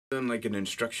Done like an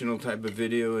instructional type of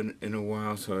video in a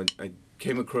while, so I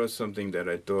came across something that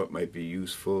I thought might be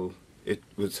useful. It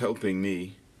was helping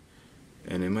me,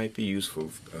 and it might be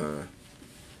useful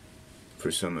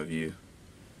for some of you.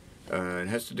 It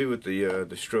has to do with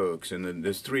the strokes, and then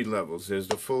there's 3 levels. There's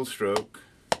the full stroke,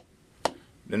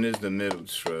 then there's the middle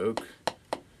stroke,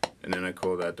 and then I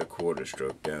call that the quarter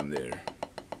stroke down there,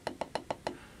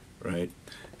 right?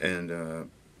 And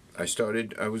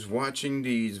I was watching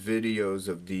these videos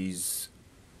of these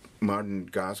modern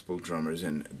gospel drummers,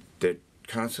 and they're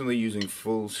constantly using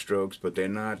full strokes, but they're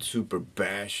not super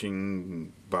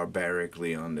bashing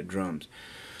barbarically on the drums.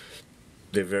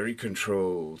 They're very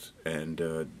controlled, and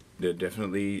they're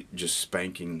definitely just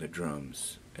spanking the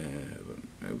drums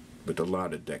with a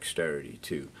lot of dexterity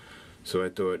too. So I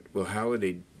thought, well, how are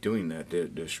they doing that?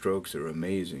 Their strokes are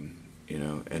amazing, you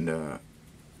know, and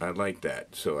I like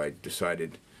that. So I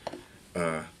decided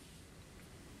to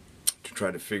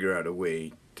try to figure out a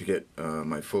way to get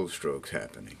my full strokes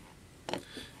happening.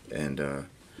 And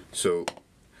so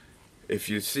if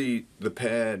you see the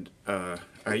pad,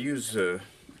 I use a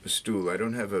stool. I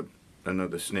don't have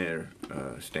another snare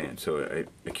stand, so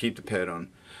I keep the pad on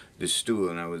this stool,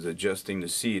 and I was adjusting the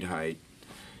seat height,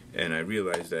 and I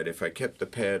realized that if I kept the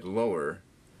pad lower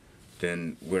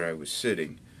than where I was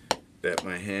sitting, that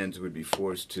my hands would be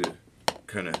forced to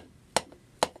kind of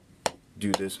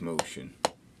do this motion,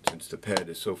 since the pad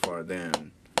is so far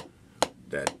down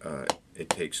that it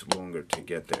takes longer to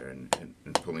get there, and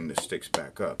pulling the sticks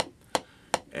back up.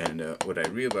 And what I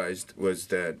realized was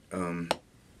that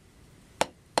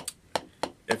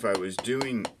if I was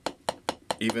doing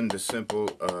even the simple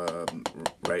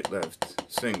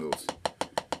right-left singles,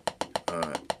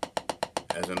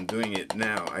 as I'm doing it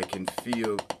now, I can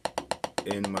feel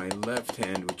in my left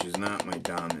hand, which is not my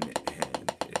dominant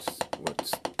hand, it's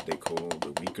what they call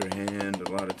the weaker hand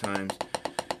a lot of times,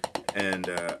 and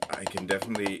I can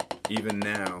definitely, even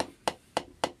now,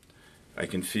 I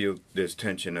can feel there's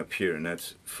tension up here, and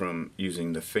that's from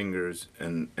using the fingers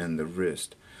and the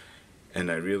wrist. And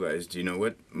I realized, you know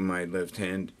what, my left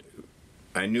hand,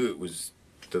 I knew it was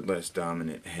the less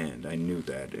dominant hand. I knew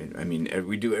that. I mean,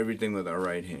 we do everything with our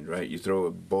right hand, right? You throw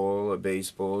a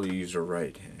baseball, you use your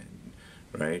right hand,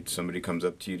 right? Somebody comes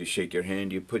up to you to shake your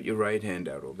hand, you put your right hand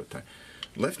out all the time.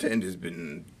 My left hand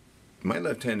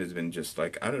has been just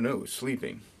like, I don't know,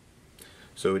 sleeping.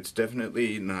 So it's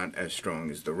definitely not as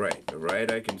strong as the right. The right,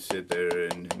 I can sit there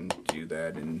and do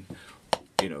that, and,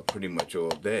 you know, pretty much all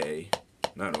day.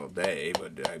 Not all day,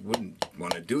 but I wouldn't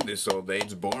want to do this all day.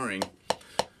 It's boring.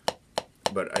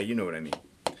 But you know what I mean.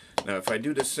 Now, if I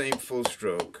do the same full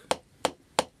stroke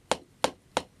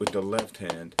with the left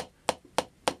hand,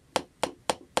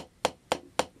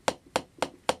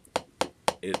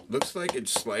 it looks like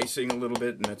it's slicing a little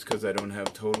bit, and that's because I don't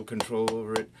have total control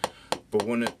over it. But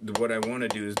what I want to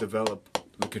do is develop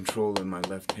the control in my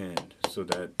left hand, so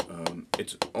that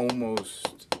it's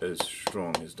almost as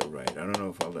strong as the right. I don't know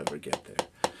if I'll ever get there,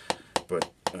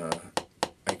 but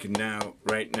I can now,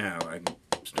 right now, I'm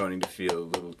starting to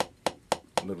feel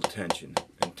a little tension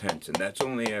and tense, and that's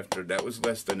only after, that was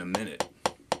less than a minute.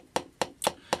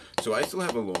 So I still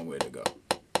have a long way to go.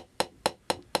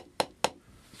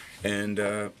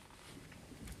 And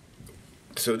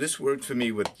so this worked for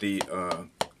me with the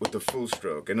full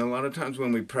stroke. And a lot of times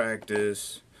when we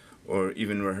practice or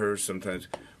even rehearse, sometimes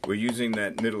we're using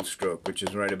that middle stroke, which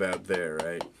is right about there,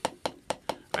 right?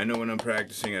 I know when I'm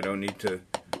practicing, I don't need to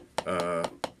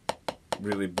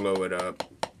really blow it up,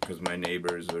 because my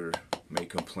neighbors may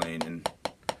complain,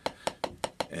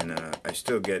 and I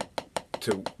still get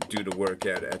to do the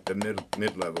workout at the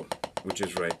mid level, which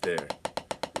is right there.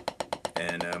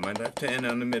 And my left hand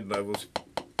on the mid level's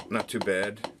not too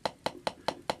bad.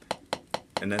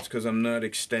 And that's because I'm not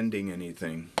extending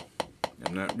anything.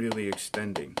 I'm not really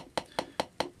extending.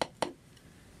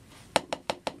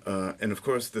 And of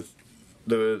course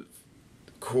the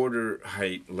quarter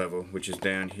height level, which is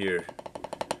down here,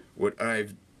 what I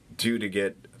do to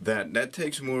get that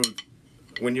takes more,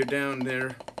 when you're down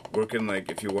there working, like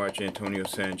if you watch Antonio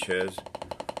Sanchez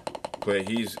play,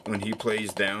 when he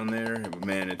plays down there,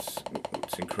 man, it's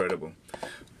incredible.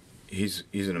 He's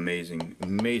an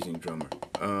amazing drummer.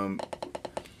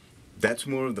 That's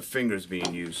more of the fingers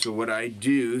being used. So what I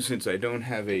do, since I don't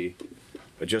have a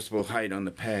adjustable height on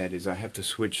the pad, is I have to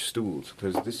switch stools,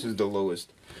 because this is the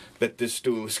lowest that this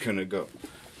stool is going to go.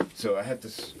 So I have to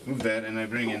move that, and I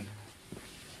bring in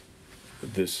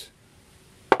this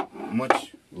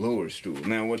much lower stool.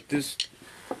 Now what this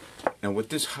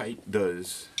height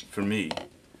does for me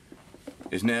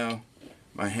is, now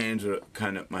my hands are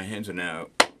now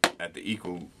at the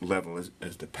equal level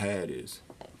as the pad is,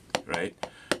 right?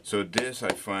 So this, I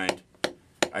find,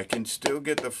 I can still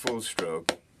get the full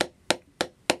stroke.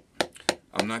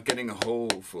 I'm not getting a whole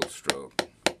full stroke,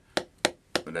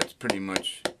 but that's pretty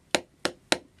much,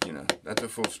 you know, that's a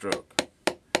full stroke.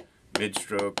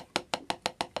 Mid-stroke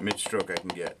I can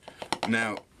get.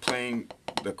 Now, playing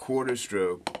the quarter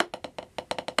stroke,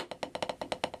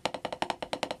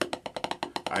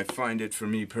 I find it, for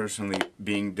me personally,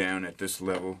 being down at this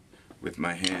level with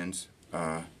my hands,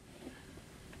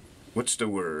 what's the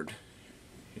word?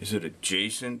 Is it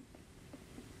adjacent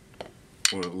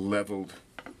or leveled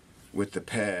with the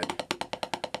pad?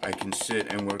 I can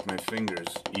sit and work my fingers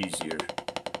easier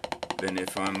than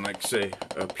if I'm, like, say,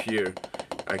 up here.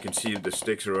 I can see the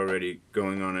sticks are already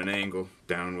going on an angle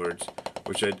downwards,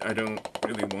 which I don't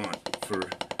really want for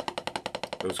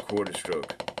those quarter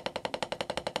stroke.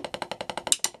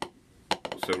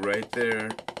 So right there,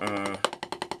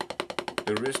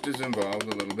 the wrist is involved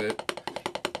a little bit,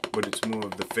 but it's more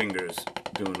of the fingers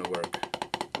doing the work.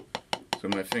 So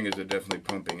my fingers are definitely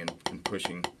pumping and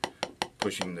pushing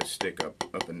the stick up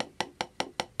and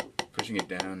pushing it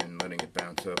down and letting it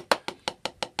bounce up.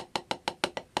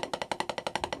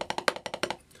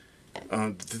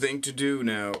 The thing to do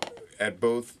now at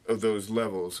both of those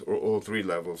levels, or all three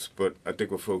levels, but I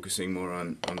think we're focusing more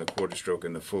on the quarter stroke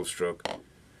and the full stroke,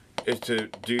 is to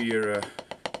do your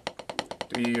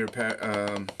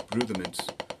rudiments,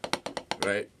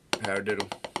 right?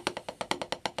 Paradiddle,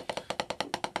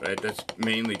 right? That's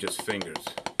mainly just fingers,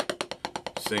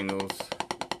 singles,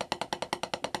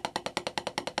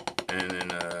 and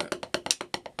then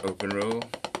open roll,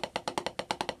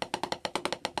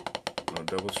 or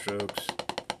double strokes.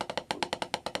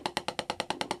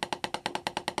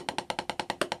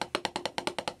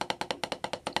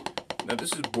 Now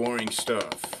this is boring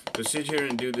stuff. To sit here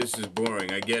and do this is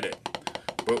boring, I get it.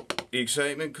 But the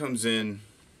excitement comes in.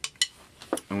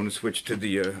 I want to switch to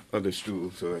the other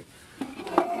stool, so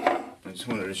I just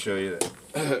wanted to show you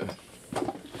that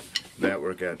that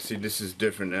workout. See, this is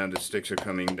different now. The sticks are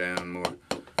coming down more.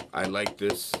 I like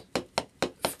this.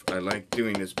 I like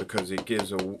doing this because it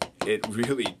gives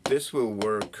this will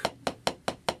work.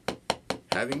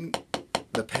 Having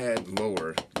the pad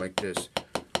lower like this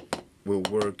will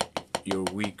work your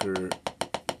weaker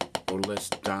or less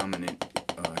dominant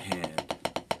hand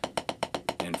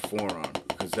and forearm,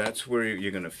 because that's where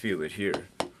you're going to feel it here.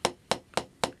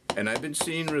 And I've been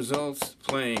seeing results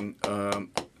playing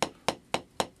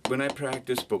when I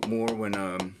practice, but more when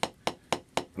I'm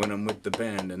with the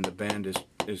band, and the band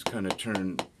is kind of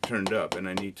turned up, and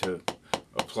I need to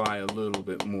apply a little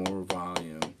bit more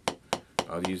volume.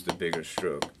 I'll use the bigger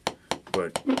stroke,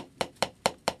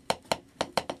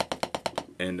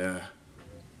 and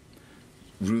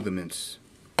rudiments.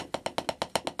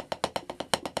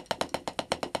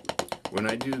 When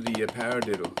I do the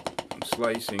paradiddle, I'm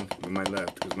slicing with my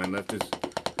left, because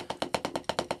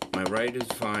my right is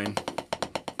fine,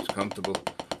 it's comfortable.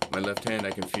 My left hand,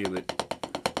 I can feel it.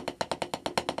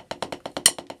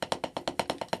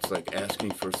 It's like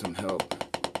asking for some help.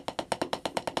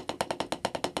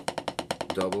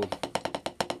 Double,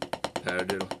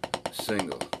 paradiddle,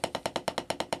 single.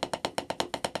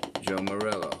 Joe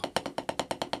Morello.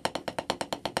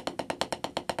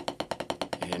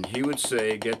 And he would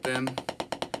say, get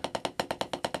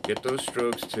those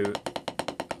strokes to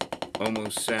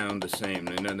almost sound the same.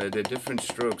 And they're different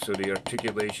strokes, so the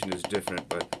articulation is different,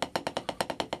 but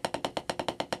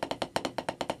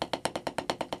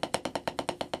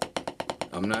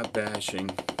I'm not bashing.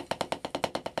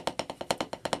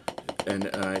 And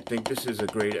I think this is a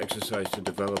great exercise to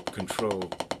develop control.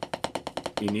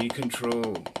 You need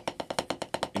control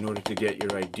in order to get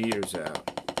your ideas out.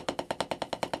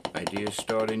 Ideas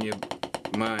start in your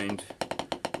mind,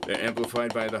 they're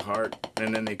amplified by the heart,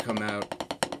 and then they come out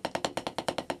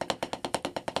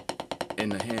in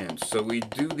the hands. So we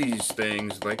do these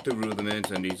things like the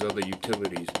rudiments and these other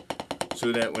utilities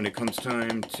so that when it comes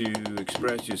time to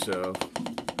express yourself,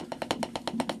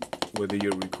 whether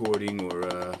you're recording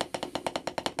or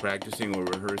practicing or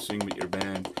rehearsing with your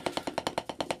band,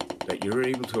 that you're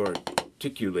able to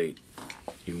articulate.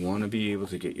 You want to be able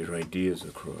to get your ideas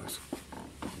across,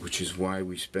 which is why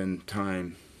we spend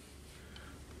time,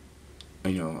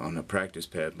 on a practice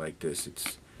pad like this.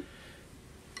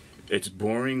 It's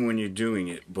boring when you're doing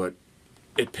it, but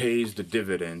it pays the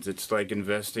dividends. It's like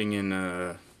investing in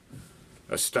a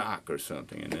stock or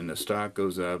something, and then the stock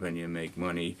goes up and you make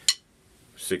money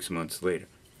 6 months later,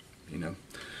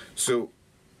 So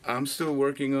I'm still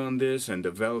working on this and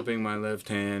developing my left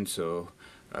hand, so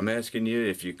I'm asking you,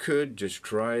 if you could, just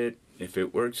try it. If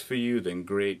it works for you, then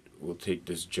great. We'll take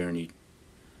this journey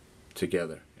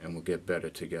together and we'll get better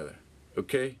together.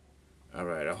 Okay?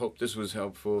 Alright, I hope this was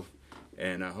helpful,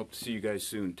 and I hope to see you guys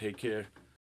soon. Take care.